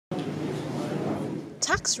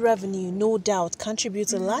Tax revenue no doubt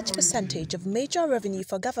contributes a large percentage of major revenue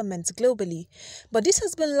for governments globally, but this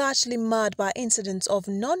has been largely marred by incidents of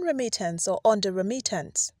non-remittance or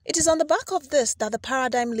under-remittance. It is on the back of this that the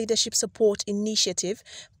Paradigm Leadership Support Initiative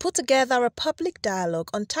put together a public dialogue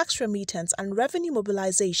on tax remittance and revenue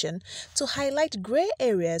mobilization to highlight grey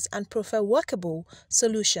areas and proffer workable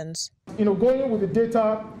solutions. Going with the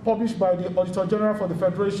data published by the Auditor General for the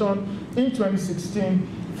Federation in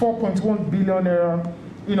 2016, 4.1 billion naira,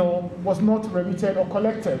 was not remitted or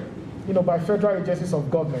collected, by federal agencies of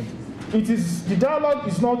government. The dialogue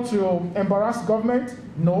is not to embarrass government.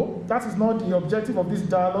 No, that is not the objective of this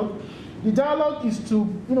dialogue. The dialogue is to,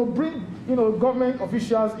 bring, government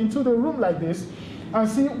officials into the room like this and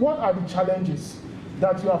see what are the challenges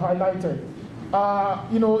that you have highlighted.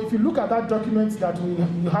 If you look at that document that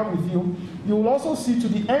you have with you, you will also see to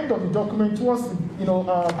the end of the document, towards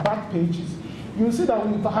the back pages, you will see that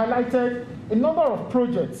we've highlighted a number of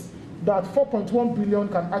projects that 4.1 billion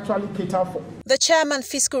can actually cater for. The Chairman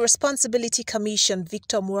Fiscal Responsibility Commission,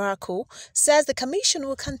 Victor Murako, says the Commission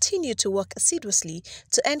will continue to work assiduously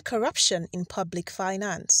to end corruption in public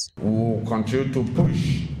finance. We will continue to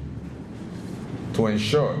push to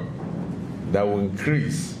ensure that we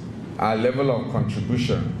increase our level of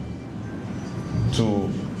contribution to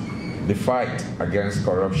the fight against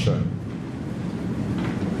corruption.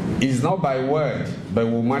 It's not by word, but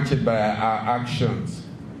we'll match it by our actions.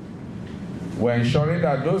 We're ensuring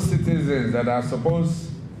that those citizens that are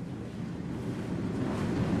supposed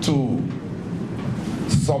to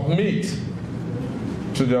submit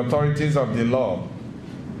to the authorities of the law,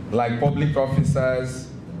 like public officers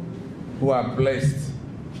who are placed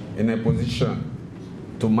in a position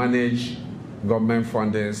to manage government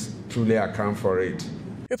fundings, truly account for it.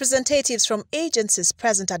 Representatives from agencies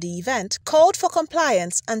present at the event called for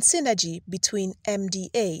compliance and synergy between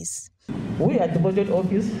MDAs. We at the Budget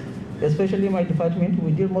Office, especially my department,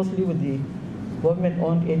 we deal mostly with the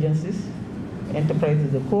government-owned agencies,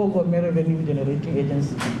 enterprises, the core government revenue generating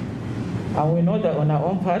agencies. And we know that on our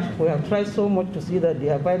own part, we have tried so much to see that they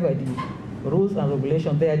abide by the rules and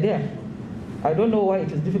regulations. They are there. I don't know why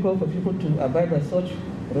it is difficult for people to abide by such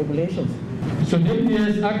regulations. So the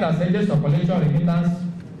MDAs act as agents of collection and remittance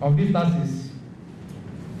of these taxes,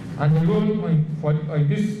 and the role in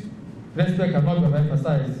this respect cannot be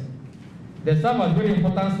emphasized. They serve as very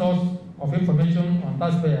important source of information on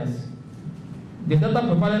taxpayers. The data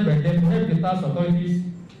provided by them help the tax authorities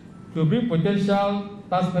to bring potential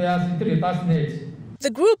taxpayers into the tax net. The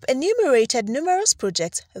group enumerated numerous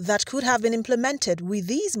projects that could have been implemented with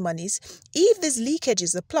these monies if these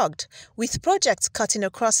leakages are plugged, with projects cutting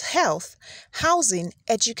across health, housing,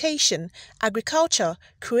 education, agriculture,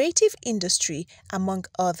 creative industry, among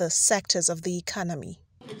other sectors of the economy.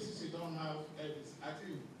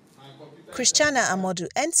 Christiana Amodu,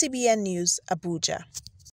 NCBN News, Abuja.